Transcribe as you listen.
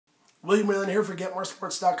William Whalen here for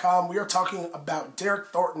GetMoreSports.com. We are talking about Derryck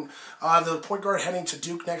Thornton, the point guard heading to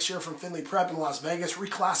Duke next year from Findlay Prep in Las Vegas,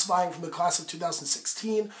 reclassifying from the class of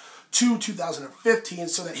 2016 to 2015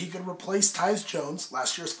 so that he could replace Tyus Jones,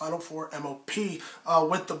 last year's Final Four MOP,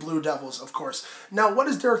 with the Blue Devils, of course. Now, what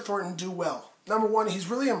does Derryck Thornton do well? Number one, he's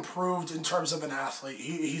really improved in terms of an athlete.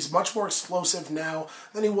 He's much more explosive now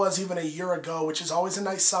than he was even a year ago, which is always a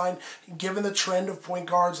nice sign given the trend of point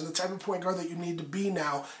guards and the type of point guard that you need to be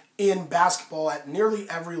now in basketball at nearly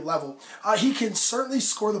every level. He can certainly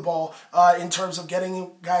score the ball in terms of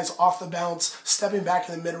getting guys off the bounce, stepping back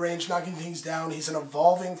in the mid-range, knocking things down. He's an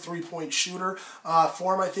evolving three-point shooter.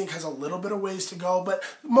 Form, I think, has a little bit of ways to go, but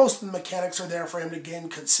most of the mechanics are there for him to gain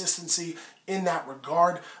consistency in that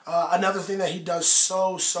regard. Another thing that he does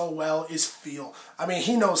so well is feel. I mean,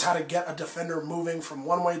 he knows how to get a defender moving from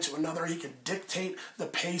one way to another. He can dictate the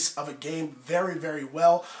pace of a game very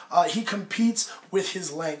well. He competes with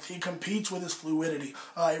his length. He competes with his fluidity.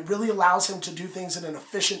 It really allows him to do things in an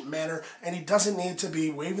efficient manner, and he doesn't need to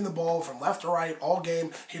be waving the ball from left to right all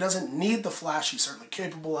game. He doesn't need the flash. He's certainly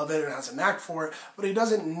capable of it and has a knack for it, but he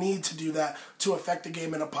doesn't need to do that to affect the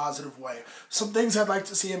game in a positive way. Some things I'd like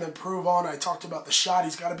to see him improve on. I talked about the shot.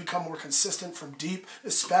 He's got to become more consistent from deep,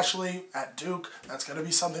 especially at Duke. That's going to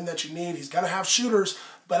be something that you need. He's going to have shooters,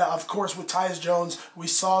 but of course with Tyus Jones, we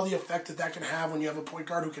saw the effect that can have when you have a point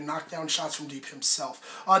guard who can knock down shots from deep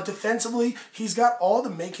himself. Defensively, he's got all the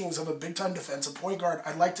makings of a big-time defensive point guard.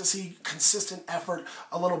 I'd like to see consistent effort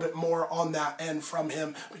a little bit more on that end from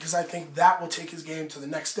him because I think that will take his game to the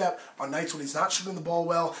next step. On nights when he's not shooting the ball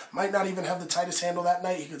well, might not even have the tightest handle that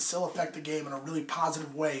night, he could still affect the game in a really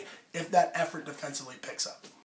positive way if that effort defensively picks up.